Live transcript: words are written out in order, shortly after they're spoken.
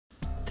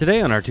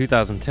Today on our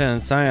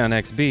 2010 Scion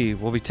XB,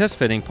 we'll be test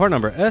fitting part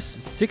number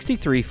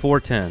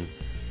S63410,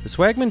 the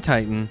Swagman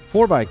Titan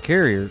 4x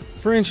carrier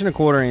for 1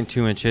 1/4 and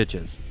 2-inch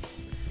hitches.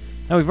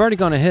 Now we've already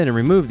gone ahead and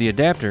removed the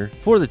adapter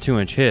for the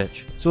 2-inch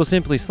hitch, so we'll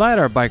simply slide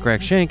our bike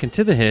rack shank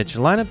into the hitch,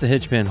 line up the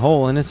hitch pin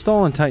hole, and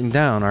install and tighten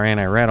down our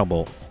anti-rattle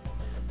bolt.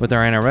 With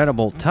our anti-rattle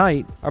bolt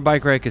tight, our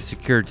bike rack is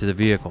secured to the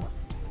vehicle.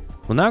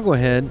 We'll now go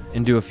ahead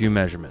and do a few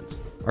measurements.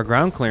 Our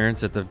ground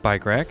clearance at the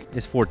bike rack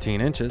is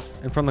 14 inches,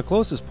 and from the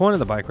closest point of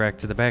the bike rack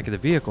to the back of the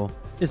vehicle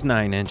is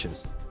 9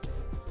 inches.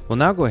 We'll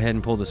now go ahead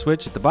and pull the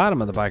switch at the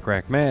bottom of the bike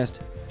rack mast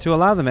to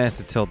allow the mast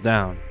to tilt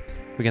down.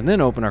 We can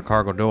then open our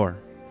cargo door.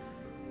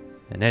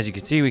 And as you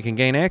can see, we can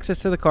gain access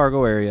to the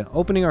cargo area,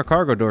 opening our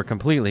cargo door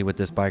completely with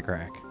this bike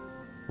rack.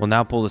 We'll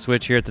now pull the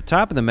switch here at the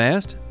top of the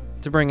mast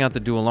to bring out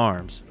the dual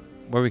arms,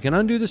 where we can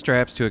undo the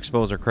straps to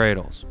expose our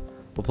cradles.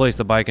 We'll place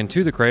the bike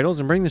into the cradles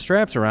and bring the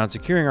straps around,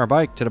 securing our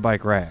bike to the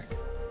bike rack.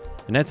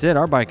 And that's it,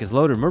 our bike is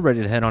loaded and we're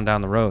ready to head on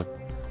down the road.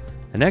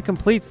 And that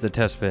completes the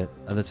test fit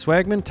of the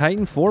Swagman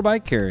Titan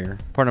 4x carrier,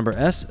 part number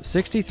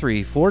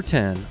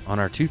S63410 on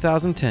our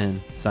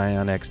 2010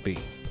 Scion XB.